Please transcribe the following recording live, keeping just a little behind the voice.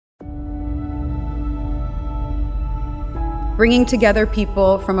bringing together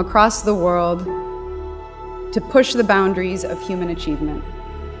people from across the world to push the boundaries of human achievement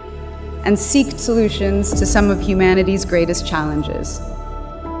and seek solutions to some of humanity's greatest challenges.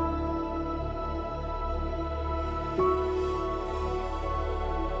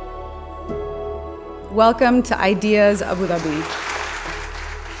 Welcome to Ideas Abu Dhabi.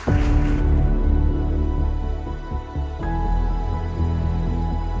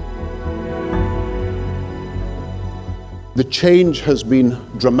 The change has been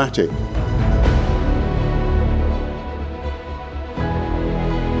dramatic.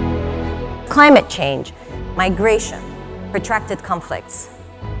 Climate change, migration, protracted conflicts,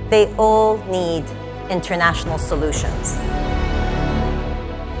 they all need international solutions.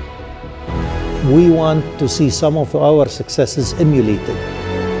 We want to see some of our successes emulated.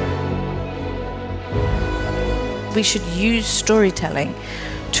 We should use storytelling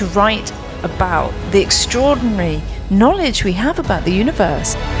to write about the extraordinary knowledge we have about the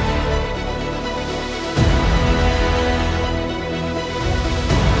universe.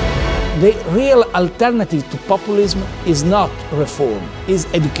 The real alternative to populism is not reform, is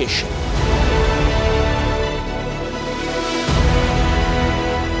education.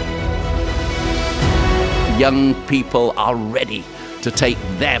 Young people are ready to take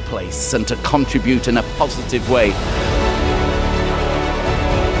their place and to contribute in a positive way